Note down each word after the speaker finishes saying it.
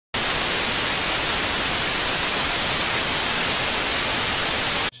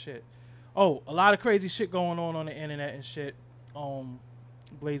Oh, a lot of crazy shit going on the internet and shit.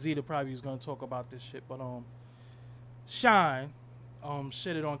 Blazita probably is gonna talk about this shit, but Shyne,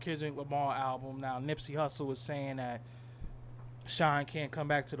 shitted on Kendrick Lamar album. Now Nipsey Hussle was saying that Shyne can't come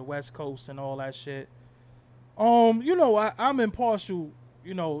back to the West Coast and all that shit. You know, I'm impartial,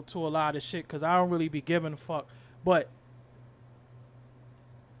 you know, to a lot of shit because I don't really be giving a fuck. But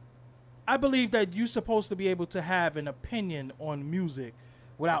I believe that you're supposed to be able to have an opinion on music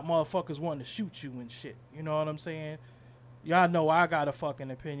without motherfuckers wanting to shoot you and shit. You know what I'm saying? Y'all know I got a fucking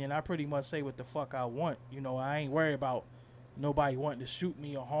opinion. I pretty much say what the fuck I want. You know, I ain't worried about nobody wanting to shoot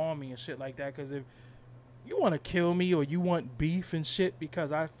me or harm me and shit like that. Because if you want to kill me or you want beef and shit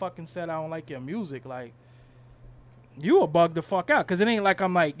because I fucking said I don't like your music, like, you will bug the fuck out. Because it ain't like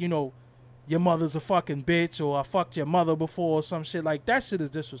I'm like, you know, your mother's a fucking bitch or I fucked your mother before or some shit. Like, that shit is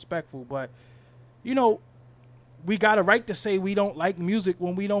disrespectful. But, you know, we got a right to say we don't like music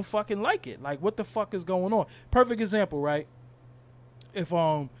when we don't fucking like it. Like, what the fuck is going on? Perfect example, right? If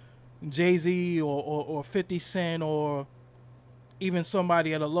Jay-Z or 50 Cent or even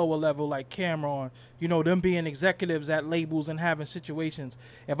somebody at a lower level like Cameron, you know, them being executives at labels and having situations.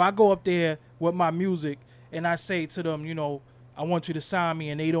 If I go up there with my music and I say to them, you know, I want you to sign me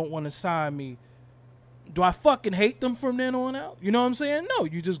and they don't want to sign me, do I fucking hate them from then on out? You know what I'm saying? No,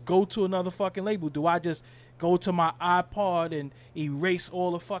 you just go to another fucking label. Do I just go to my iPod and erase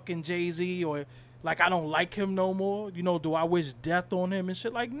all the fucking Jay-Z or like I don't like him no more? You know, do I wish death on him and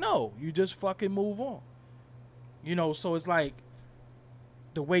shit? Like, no, you just fucking move on. You know, so it's like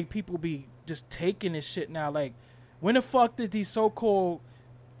the way people be just taking this shit now. Like, when the fuck did these so-called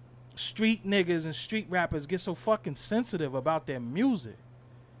street niggas and street rappers get so fucking sensitive about their music?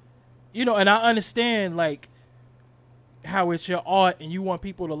 You know, and I understand, like, how it's your art and you want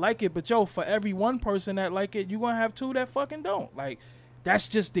people to like it, but yo, for every one person that like it, you gonna have two that fucking don't. Like, that's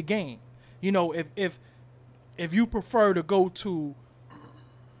just the game. You know, if you prefer to go to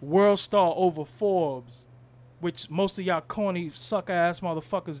World Star over Forbes, which most of y'all corny sucker ass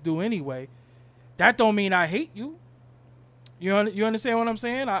motherfuckers do anyway, that don't mean I hate you. You understand what I'm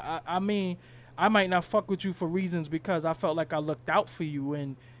saying? I mean, I might not fuck with you for reasons because I felt like I looked out for you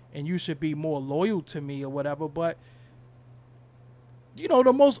and you should be more loyal to me or whatever, but you know,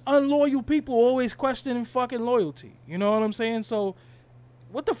 the most unloyal people always questioning fucking loyalty. You know what I'm saying? So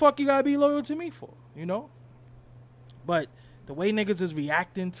what the fuck you gotta be loyal to me for? You know? But the way niggas is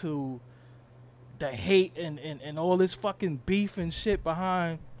reacting to the hate and all this fucking beef and shit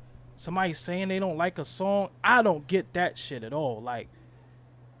behind somebody saying they don't like a song, I don't get that shit at all. Like,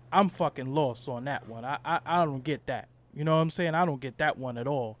 I'm fucking lost on that one. I don't get that. You know what I'm saying? I don't get that one at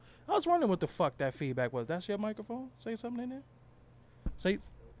all. I was wondering what the fuck that feedback was. That's your microphone? Say something in there? Say,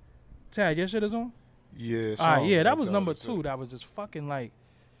 Tad, your shit is on? Yeah. All right, yeah, that was number 2. That was just fucking like,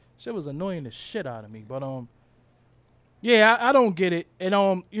 shit was annoying the shit out of me. But yeah, I don't get it.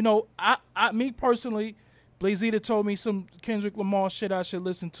 And you know, I me personally, Blazita told me some Kendrick Lamar shit I should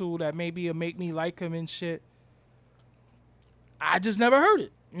listen to that maybe it'll make me like him and shit. I just never heard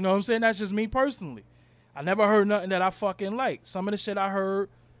it. You know what I'm saying? That's just me personally. I never heard nothing that I fucking like. Some of the shit I heard,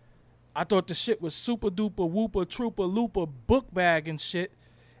 I thought the shit was super duper whooper trooper looper book bag and shit.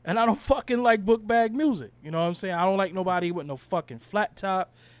 And I don't fucking like book bag music. You know what I'm saying? I don't like nobody with no fucking flat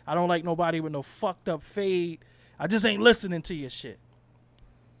top. I don't like nobody with no fucked up fade. I just ain't listening to your shit.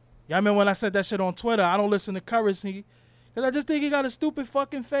 Y'all remember when I said that shit on Twitter? I don't listen to Currency because I just think he got a stupid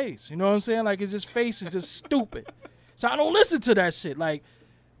fucking face. You know what I'm saying? Like, his face is just stupid. So I don't listen to that shit. Like,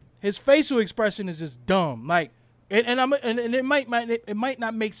 his facial expression is just dumb. Like, and it might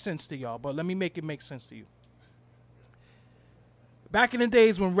not make sense to y'all, but let me make it make sense to you. Back in the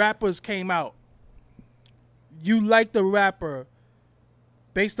days when rappers came out, you liked the rapper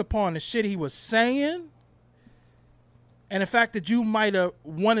based upon the shit he was saying and the fact that you might have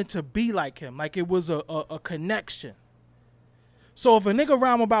wanted to be like him, like it was a connection. So if a nigga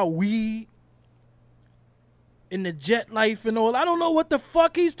rhyme about weed in the jet life and all, I don't know what the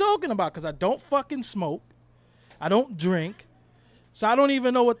fuck he's talking about because I don't fucking smoke. I don't drink. So I don't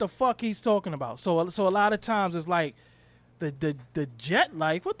even know what the fuck he's talking about. So a lot of times it's like the jet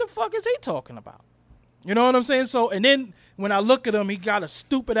life, what the fuck is he talking about? You know what I'm saying? So, and then when I look at him, he got a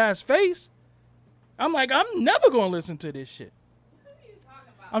stupid ass face. I'm like, I'm never going to listen to this shit. What are you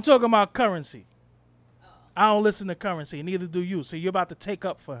talking about? I'm talking about Currency. Oh. I don't listen to Currency, neither do you. So you're about to take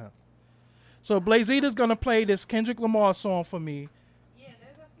up for him. So Blazita's going to play this Kendrick Lamar song for me. Yeah,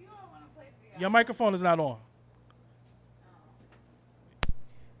 there's a few I want to play for you. Your microphone is not on.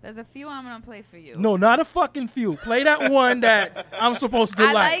 There's a few I'm gonna play for you. No, not a fucking few. Play that one that I'm supposed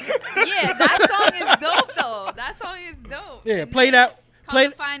to like. Yeah, that song is dope though. That song is dope. Yeah, And play then that.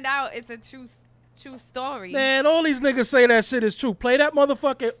 Come to find out, it's a true story. Man, all these niggas say that shit is true. Play that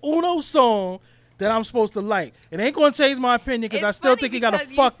motherfucking Uno song that I'm supposed to like. It ain't gonna change my opinion because I still think he got a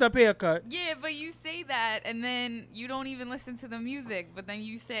fucked up haircut. Yeah, but you say that and then you don't even listen to the music. But then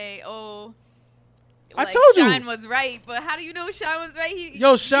you say, oh, I told you. Shyne was right. But how do you know Shyne was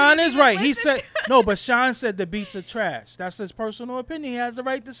right? Shyne is right. He said, no, but Shyne said the beats are trash. That's his personal opinion. He has the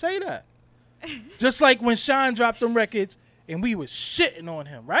right to say that. Just like when Shyne dropped them records and we was shitting on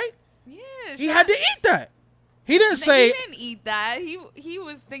him, right? Yeah, he had to eat that. He didn't say. He didn't eat that. He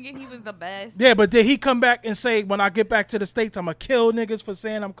was thinking he was the best. Yeah, but did he come back and say, when I get back to the States, I'm gonna kill niggas for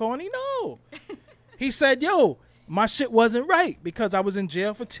saying I'm corny? No. He said, yo, my shit wasn't right because I was in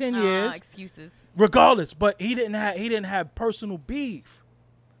jail for 10 years. Excuses. Regardless, but he didn't have personal beef.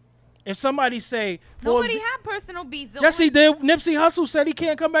 If somebody say nobody had personal beef. Yes, he did. Nipsey Hussle said he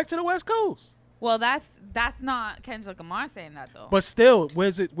can't come back to the West Coast. Well, that's not Kendrick Lamar saying that though. But still,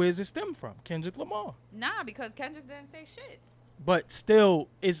 where's it stem from? Kendrick Lamar. Nah, because Kendrick didn't say shit. But still,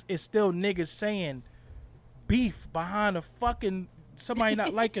 it's still niggas saying beef behind a fucking somebody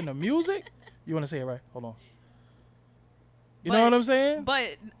not liking the music. You want to say it right? Hold on. You know what I'm saying?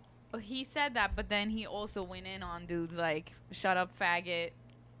 But he said that, but then he also went in on dudes like "Shut Up, Faggot"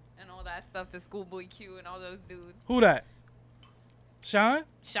 and all that stuff to Schoolboy Q and all those dudes. Who that? Shyne?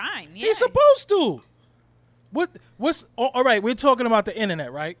 Shyne, yeah. He's supposed to. What's all right? We're talking about the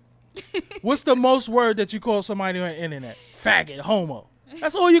internet, right? What's the most word that you call somebody on the internet? Faggot, homo.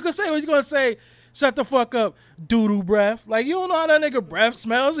 That's all you can say. What you gonna say? Shut the fuck up, doo-doo breath. Like, you don't know how that nigga breath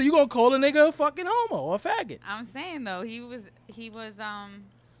smells, so you gonna call a nigga a fucking homo or a faggot. I'm saying though, he was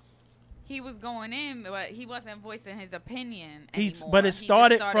going in, but he wasn't voicing his opinion anymore. But it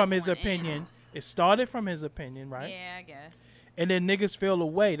started from his opinion. It started from his opinion, right? Yeah, I guess. And then niggas feel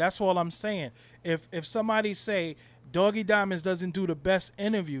away. That's all I'm saying. If somebody say Doggie Diamonds doesn't do the best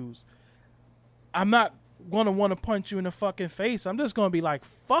interviews, I'm not gonna want to punch you in the fucking face. I'm just gonna be like,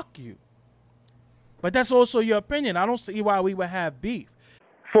 fuck you. But that's also your opinion. I don't see why we would have beef.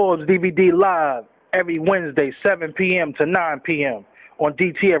 Forbes DVD live every Wednesday, 7 p.m. to 9 p.m. on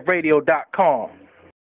DTFradio.com.